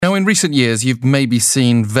in recent years, you've maybe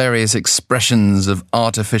seen various expressions of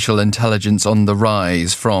artificial intelligence on the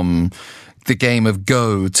rise, from the game of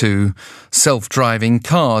Go to self-driving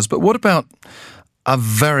cars. But what about a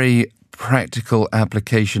very practical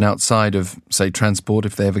application outside of, say, transport,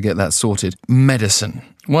 if they ever get that sorted? Medicine.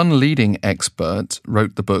 One leading expert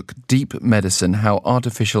wrote the book Deep Medicine, How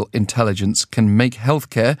Artificial Intelligence Can Make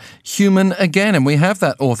Healthcare Human Again. And we have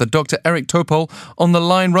that author, Dr. Eric Topol, on the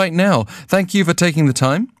line right now. Thank you for taking the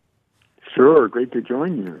time. Sure, great to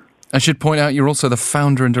join you. I should point out you're also the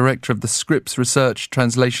founder and director of the Scripps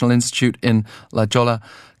Translational Institute in La Jolla,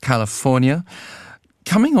 California.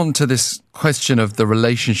 Coming on to this question of the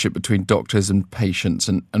relationship between doctors and patients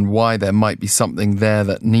and why there might be something there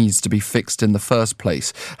that needs to be fixed in the first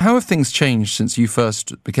place, how have things changed since you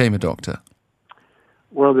first became a doctor?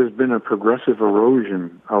 Well, there's been a progressive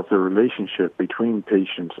erosion of the relationship between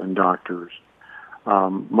patients and doctors.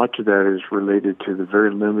 Much of that is related to the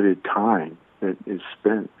very limited time that is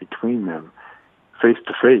spent between them,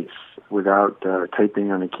 face-to-face, without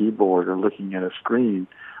typing on a keyboard or looking at a screen,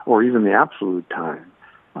 or even the absolute time.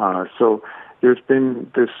 So there's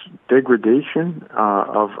been this degradation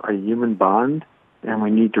of a human bond, and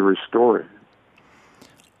we need to restore it.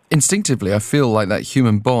 Instinctively, I feel like that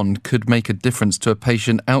human bond could make a difference to a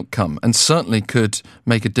patient outcome, and certainly could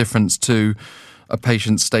make a difference to a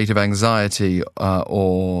patient's state of anxiety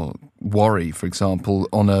or worry, for example,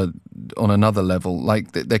 on another level.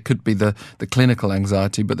 Like there could be the clinical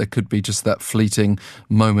anxiety, but there could be just that fleeting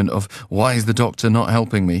moment of, why is the doctor not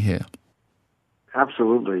helping me here?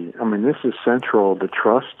 Absolutely. I mean, this is central, the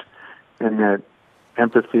trust and that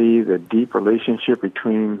empathy, the deep relationship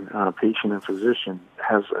between patient and physician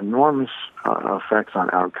has enormous effects on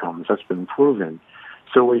outcomes. That's been proven.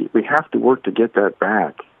 So we have to work to get that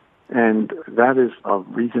back. And that is a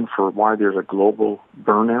reason for why there's a global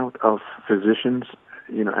burnout of physicians,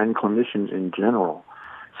 and clinicians in general.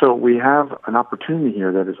 So we have an opportunity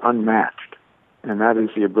here that is unmatched, and that is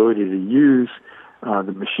the ability to use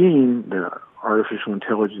the machine, the artificial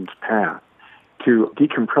intelligence path, to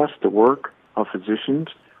decompress the work of physicians,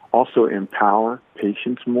 also empower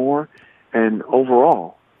patients more, and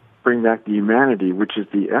overall bring back the humanity, which is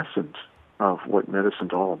the essence of what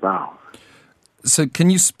medicine's all about. So can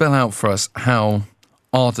you spell out for us how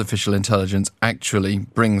artificial intelligence actually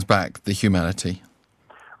brings back the humanity?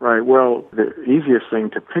 Right. Well, the easiest thing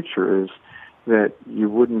to picture is that you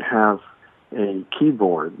wouldn't have a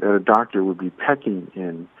keyboard that a doctor would be pecking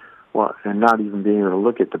in, and not even being able to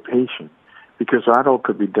look at the patient, because that all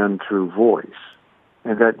could be done through voice.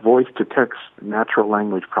 And that voice-to-text natural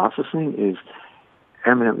language processing is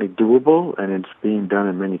eminently doable, and it's being done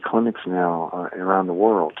in many clinics now around the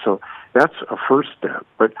world. So that's a first step.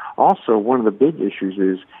 But also, one of the big issues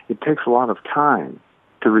is it takes a lot of time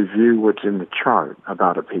to review what's in the chart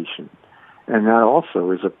about a patient. And that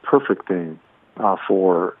also is a perfect thing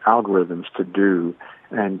for algorithms to do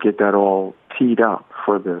and get that all teed up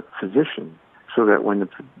for the physician, so that when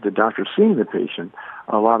the doctor's seeing the patient,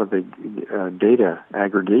 a lot of the data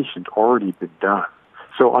aggregation's already been done.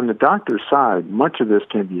 So on the doctor's side, much of this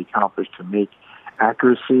can be accomplished to make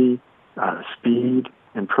accuracy, speed,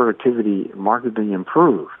 and productivity markedly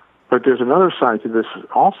improve. But there's another side to this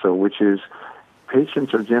also, which is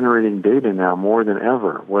patients are generating data now more than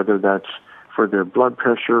ever, whether that's for their blood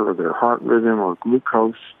pressure or their heart rhythm or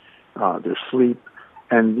glucose, their sleep.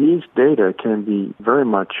 And these data can be very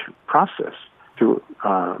much processed through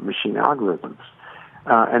machine algorithms.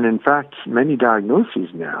 And in fact, many diagnoses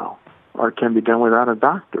now can be done without a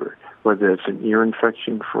doctor, whether it's an ear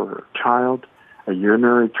infection for a child, a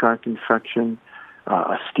urinary tract infection,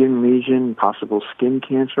 a skin lesion, possible skin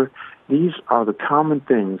cancer. These are the common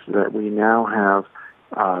things that we now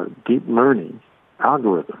have deep learning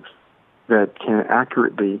algorithms that can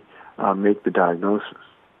accurately make the diagnosis.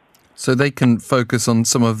 So they can focus on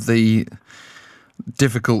some of the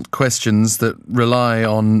difficult questions that rely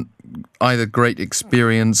on either great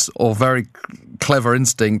experience or very clever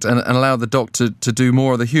instinct, and allow the doctor to do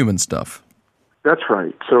more of the human stuff. That's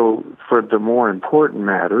right. So for the more important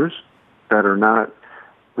matters that are not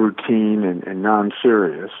routine and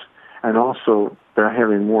non-serious, and also they're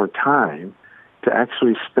having more time to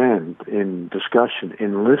actually spend in discussion,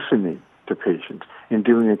 in listening to patients, in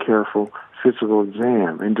doing a careful physical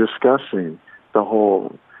exam, in discussing the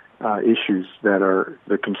whole issues that are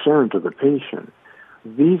the concerns of the patient.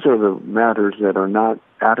 These are the matters that are not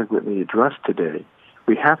adequately addressed today.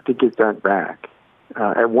 We have to get that back.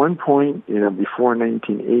 At one point, before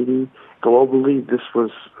 1980, globally, this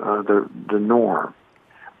was the norm.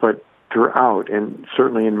 But throughout, and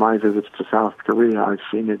certainly in my visits to South Korea, I've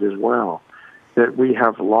seen it as well, that we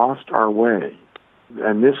have lost our way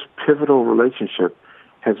And this pivotal relationship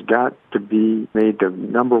has got to be made the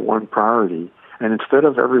number one priority. And instead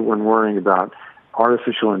of everyone worrying about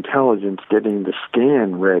artificial intelligence getting the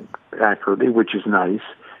scan read accurately, which is nice,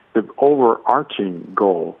 the overarching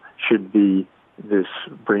goal should be this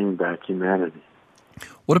bring back humanity.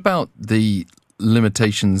 What about the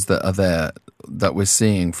limitations that are there that we're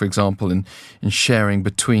seeing, for example, in sharing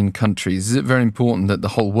between countries? Is it very important that the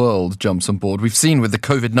whole world jumps on board? We've seen with the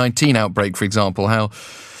COVID-19 outbreak, for example, how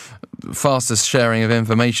fastest sharing of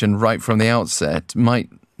information right from the outset might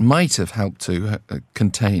have helped to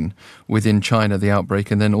contain within China the outbreak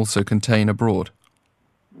and then also contain abroad.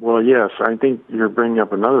 Well, yes, I think you're bringing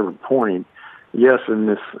up another point. Yes, in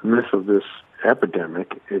this midst of this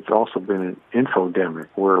epidemic, it's also been an infodemic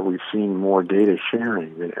where we've seen more data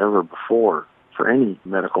sharing than ever before for any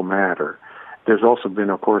medical matter. There's also been,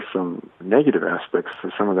 of course, some negative aspects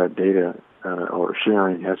for some of that data or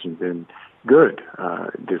sharing hasn't been good.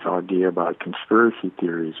 This idea about conspiracy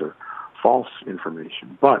theories or false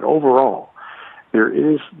information. But overall, there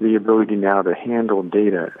is the ability now to handle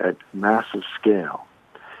data at massive scale.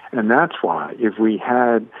 And that's why if we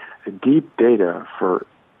had deep data for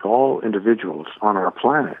all individuals on our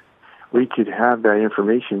planet, we could have that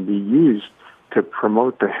information be used to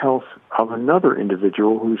promote the health of another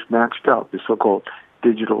individual who's matched up, the so-called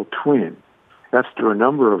digital twin. That's through a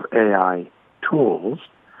number of AI tools,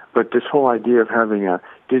 but this whole idea of having a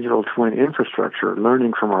digital twin infrastructure,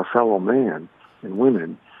 learning from our fellow man and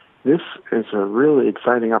women, this is a really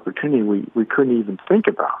exciting opportunity we couldn't even think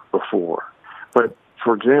about before. But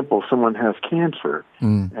for example, someone has cancer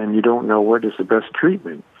and you don't know what is the best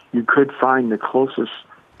treatment. You could find the closest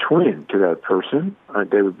twin to that person.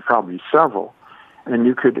 There would probably be several. And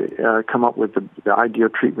you could come up with the ideal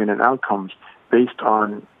treatment and outcomes based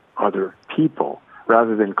on other people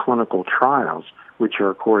rather than clinical trials, which are,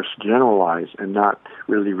 of course, generalized and not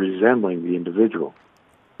really resembling the individual.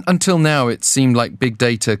 Until now, it seemed like big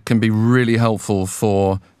data can be really helpful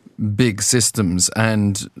for big systems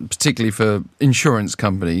and particularly for insurance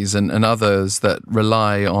companies and others that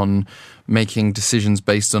rely on making decisions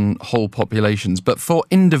based on whole populations. But for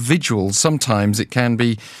individuals, sometimes it can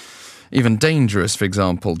be even dangerous, for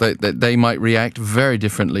example. They might react very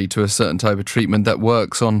differently to a certain type of treatment that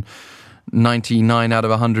works on 99 out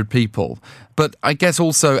of 100 people. But I guess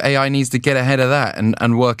also AI needs to get ahead of that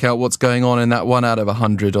and work out what's going on in that 1 out of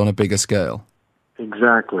 100 on a bigger scale.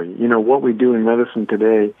 Exactly. You know, what we do in medicine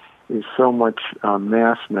today is so much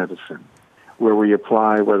mass medicine, where we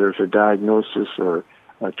apply, whether it's a diagnosis or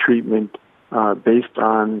a treatment, based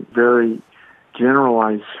on very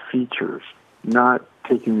generalized features, not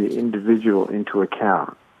taking the individual into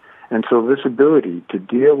account. And so this ability to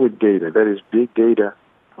deal with data, that is big data,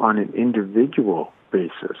 on an individual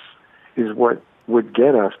basis, is what would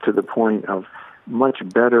get us to the point of much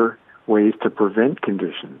better ways to prevent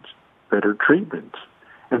conditions, better treatments.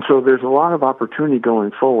 And so there's a lot of opportunity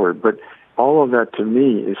going forward, but all of that to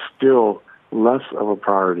me is still less of a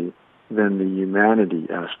priority than the humanity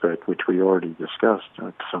aspect, which we already discussed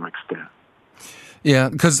to some extent. Yeah,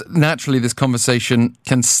 because naturally this conversation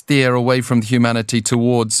can steer away from the humanity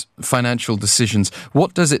towards financial decisions.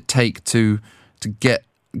 What does it take to get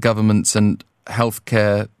governments and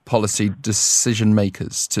healthcare policy decision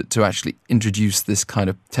makers to actually introduce this kind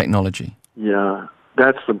of technology? Yeah,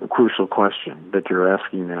 that's the crucial question that you're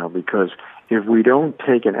asking now, because if we don't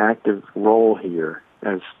take an active role here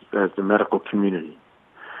as the medical community,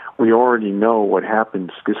 we already know what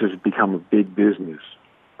happens. This has become a big business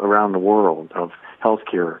around the world of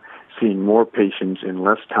healthcare, seeing more patients in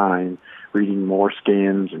less time, reading more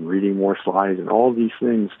scans and reading more slides and all these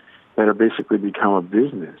things that have basically become a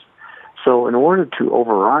business. So in order to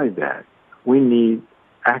override that, we need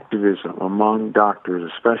activism among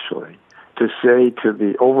doctors especially to say to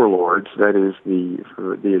the overlords, that is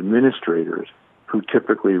the administrators who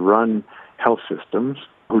typically run health systems,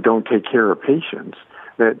 who don't take care of patients,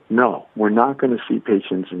 that no, we're not going to see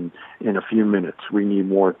patients in a few minutes. We need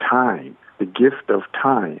more time. The gift of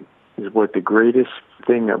time is what the greatest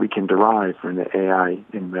thing that we can derive from the AI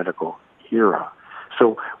in medical era.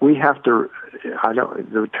 So we have to,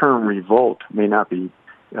 the term revolt may not be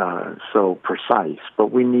so precise,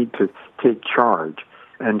 but we need to take charge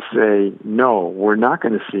and say, no, we're not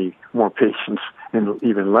going to see more patients in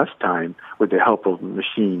even less time with the help of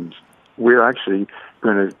machines. We're actually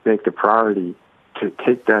going to make the priority to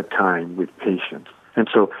take that time with patients. And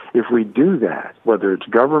so if we do that, whether it's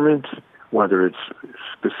governments, whether it's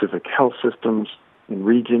specific health systems in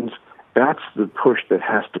regions, that's the push that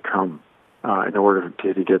has to come in order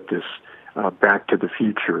to get this back to the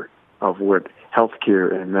future of what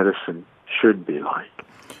healthcare and medicine should be like.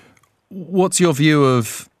 What's your view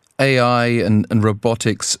of AI and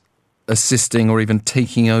robotics assisting or even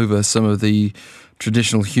taking over some of the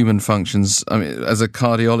traditional human functions? I mean, as a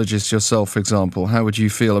cardiologist yourself, for example, how would you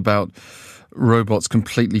feel about robots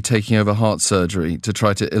completely taking over heart surgery to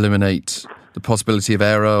try to eliminate the possibility of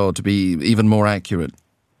error or to be even more accurate?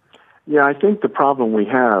 Yeah, I think the problem we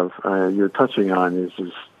have, you're touching on, is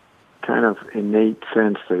this kind of innate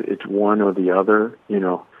sense that it's one or the other.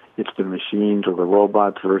 It's the machines or the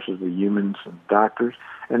robots versus the humans and doctors.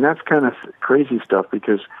 And that's kind of crazy stuff,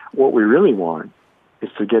 because what we really want is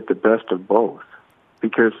to get the best of both.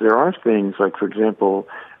 Because there are things like, for example,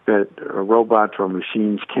 that robots or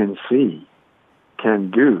machines can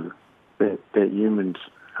do that humans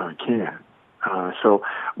can't. So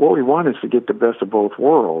what we want is to get the best of both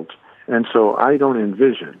worlds. And so I don't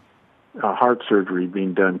envision heart surgery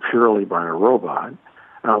being done purely by a robot.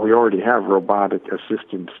 We already have robotic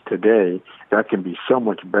assistants today that can be so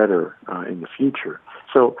much better in the future.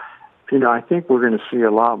 So, I think we're going to see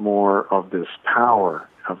a lot more of this power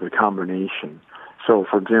of the combination. So,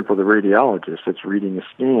 for example, the radiologist that's reading a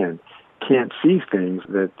scan can't see things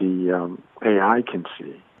that the AI can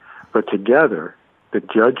see. But together, the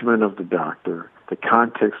judgment of the doctor, the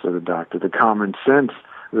context of the doctor, the common sense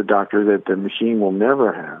of the doctor that the machine will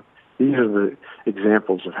never have, these are the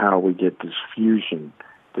examples of how we get this fusion,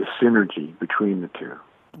 this synergy between the two.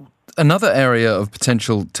 Another area of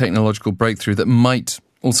potential technological breakthrough that might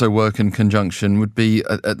also work in conjunction would be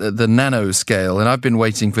at the nanoscale. And I've been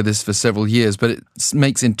waiting for this for several years, but it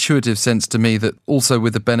makes intuitive sense to me that also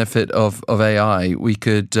with the benefit of AI, we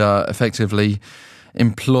could effectively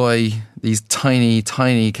employ these tiny,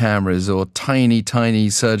 tiny cameras or tiny, tiny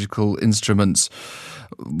surgical instruments,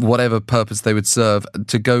 whatever purpose they would serve,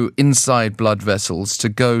 to go inside blood vessels, to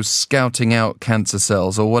go scouting out cancer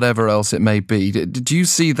cells or whatever else it may be. Do you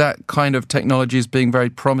see that kind of technology as being very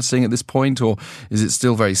promising at this point, or is it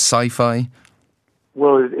still very sci-fi?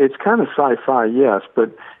 Well, it's kind of sci-fi, yes,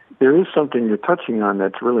 but there is something you're touching on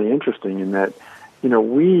that's really interesting in that,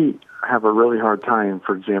 we have a really hard time,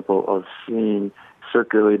 for example, of seeing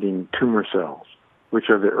circulating tumor cells, which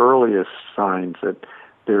are the earliest signs that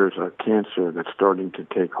there's a cancer that's starting to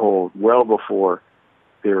take hold well before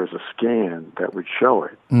there is a scan that would show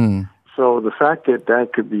it. So the fact that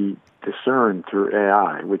that could be discerned through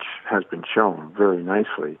AI, which has been shown very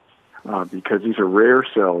nicely, because these are rare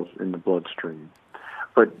cells in the bloodstream.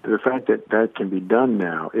 But the fact that that can be done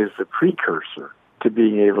now is the precursor to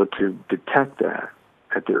being able to detect that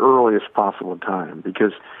at the earliest possible time,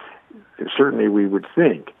 because certainly we would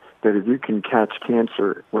think that if you can catch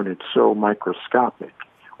cancer when it's so microscopic,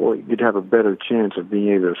 well, you'd have a better chance of being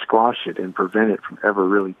able to squash it and prevent it from ever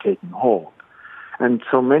really taking hold. And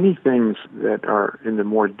so many things that are in the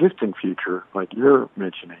more distant future, like you're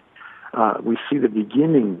mentioning, we see the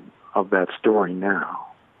beginning of that story now.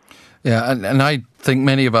 Yeah, and I think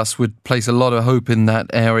many of us would place a lot of hope in that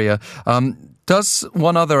area. Does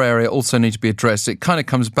one other area also need to be addressed? It kind of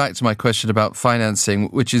comes back to my question about financing,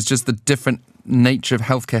 which is just the different nature of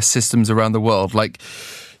healthcare systems around the world. Like,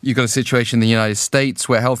 you've got a situation in the United States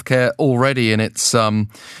where healthcare already in its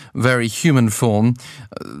very human form,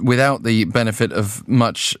 without the benefit of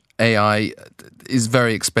much AI, is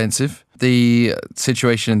very expensive. The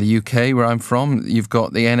situation in the UK, where I'm from, you've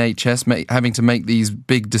got the NHS having to make these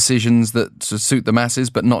big decisions that suit the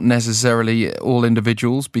masses, but not necessarily all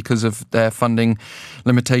individuals because of their funding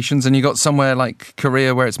limitations. And you've got somewhere like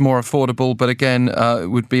Korea where it's more affordable, but again,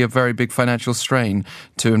 it would be a very big financial strain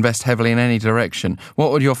to invest heavily in any direction.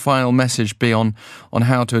 What would your final message be on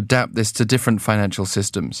how to adapt this to different financial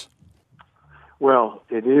systems? Well,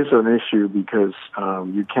 it is an issue because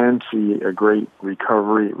you can see a great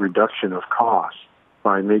reduction of costs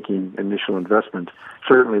by making initial investments.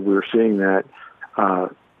 Certainly, we're seeing that for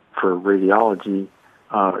radiology.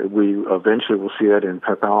 We eventually will see that in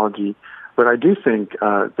pathology. But I do think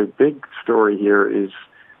the big story here is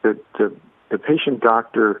that the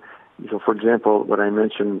patient-doctor, for example, what I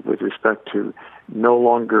mentioned with respect to no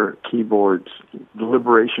longer keyboards,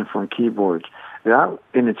 liberation from keyboards, that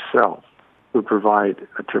in itself would provide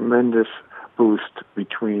a tremendous boost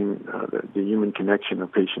between the human connection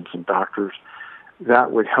of patients and doctors.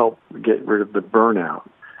 That would help get rid of the burnout.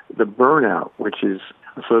 The burnout, which is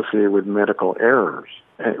associated with medical errors,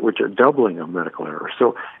 which are doubling of medical errors.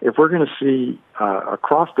 So if we're going to see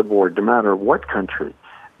across the board, no matter what country,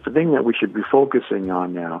 the thing that we should be focusing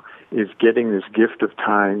on now is getting this gift of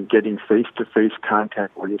time, getting face-to-face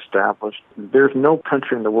contact reestablished. There's no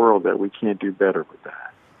country in the world that we can't do better with that.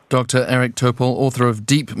 Dr. Eric Topol, author of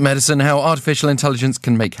Deep Medicine, How Artificial Intelligence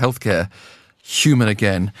Can Make Healthcare Human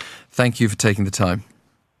Again. Thank you for taking the time.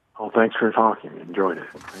 Oh, thanks for talking. Enjoyed it.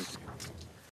 Thank you.